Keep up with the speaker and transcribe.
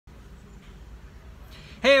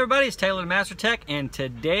Hey everybody, it's Taylor the Master Tech, and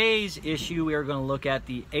today's issue we are going to look at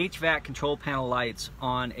the HVAC control panel lights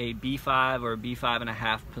on a B5 or a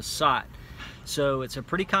B5.5 Passat. So it's a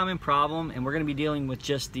pretty common problem, and we're going to be dealing with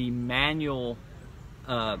just the manual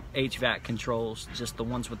HVAC controls, just the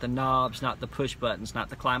ones with the knobs, not the push buttons,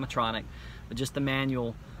 not the climatronic, but just the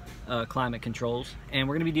manual climate controls. And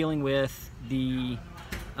we're going to be dealing with the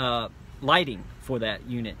lighting for that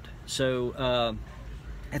unit. So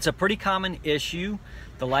it's a pretty common issue.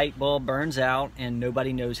 The light bulb burns out and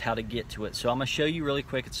nobody knows how to get to it. So I'm going to show you really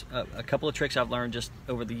quick. It's a couple of tricks I've learned just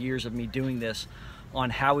over the years of me doing this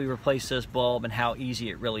on how we replace this bulb and how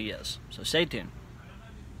easy it really is. So stay tuned.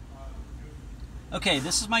 Okay,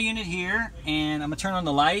 this is my unit here, and I'm going to turn on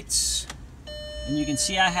the lights. And you can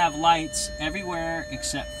see I have lights everywhere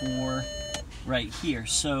except for right here.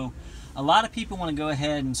 So a lot of people want to go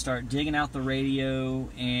ahead and start digging out the radio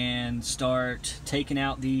and start taking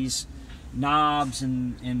out these knobs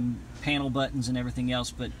and panel buttons and everything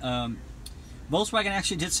else, but Volkswagen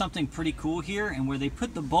actually did something pretty cool here, and where they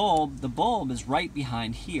put the bulb is right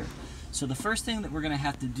behind here. So the first thing that we're going to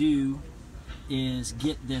have to do is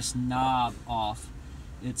get this knob off.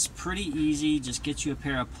 It's pretty easy. Just get you a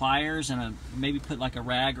pair of pliers and maybe put like a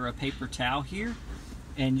rag or a paper towel here,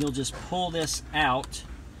 and you'll just pull this out.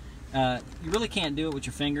 You really can't do it with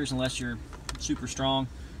your fingers unless you're super strong,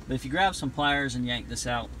 but if you grab some pliers and yank this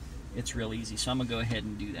out, it's real easy. So I'm gonna go ahead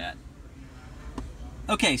and do that.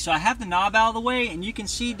 Okay, so I have the knob out of the way, and you can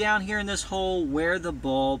see down here in this hole where the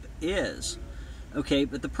bulb is. Okay,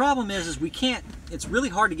 but the problem is we can't, it's really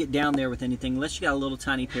hard to get down there with anything unless you got a little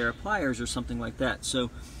tiny pair of pliers or something like that. So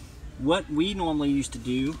what we normally used to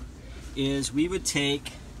do is we would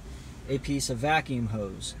take a piece of vacuum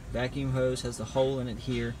hose. Vacuum hose has the hole in it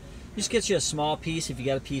here. Just get you a small piece if you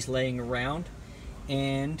got a piece laying around,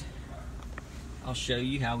 and I'll show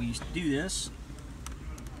you how we used to do this.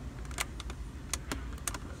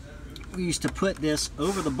 We used to put this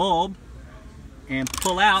over the bulb and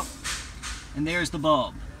pull out, and there's the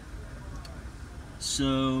bulb.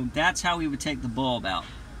 So that's how we would take the bulb out.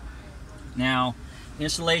 Now,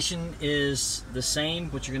 installation is the same.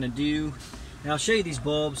 What you're going to do, now I'll show you these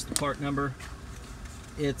bulbs, the part number.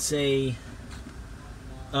 It's a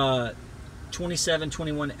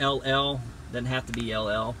 2721 LL, doesn't have to be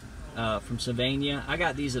LL, from Sylvania. I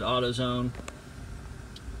got these at AutoZone.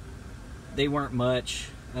 They weren't much,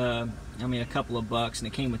 I mean a couple of bucks, and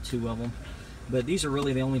it came with 2 of them. But these are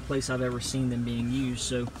really the only place I've ever seen them being used.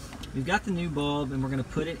 So we've got the new bulb, and we're going to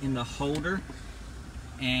put it in the holder,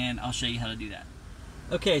 and I'll show you how to do that.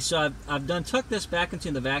 Okay, so I've done tucked this back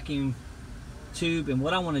into the vacuum tube, and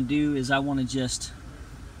what I want to do is I want to just,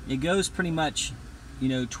 it goes pretty much, you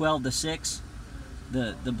know, 12 to 6,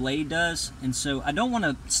 the blade does, and so I don't want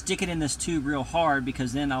to stick it in this tube real hard,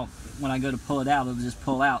 because then when I go to pull it out, it'll just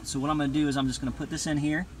pull out. So what I'm going to do is I'm just going to put this in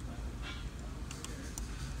here.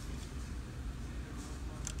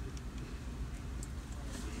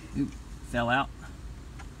 Oop, fell out.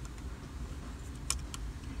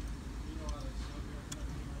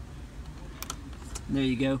 There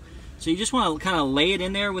you go. So you just want to kind of lay it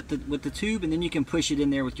in there with the tube, and then you can push it in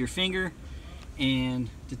there with your finger. And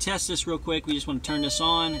to test this real quick, we just want to turn this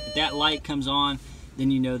on. If that light comes on, then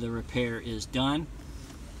you know the repair is done.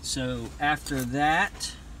 So after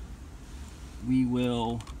that, we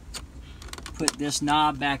will put this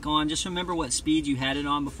knob back on. Just remember what speed you had it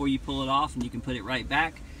on before you pull it off, and you can put it right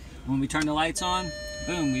back. When we turn the lights on,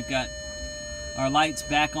 boom, we've got our lights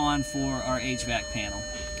back on for our HVAC panel.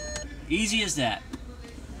 Easy as that.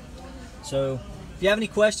 So if you have any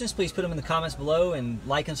questions, please put them in the comments below, and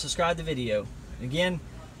like and subscribe to the video. Again,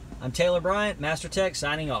 I'm Taylor Bryant, Master Tech,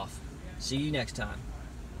 signing off. See you next time.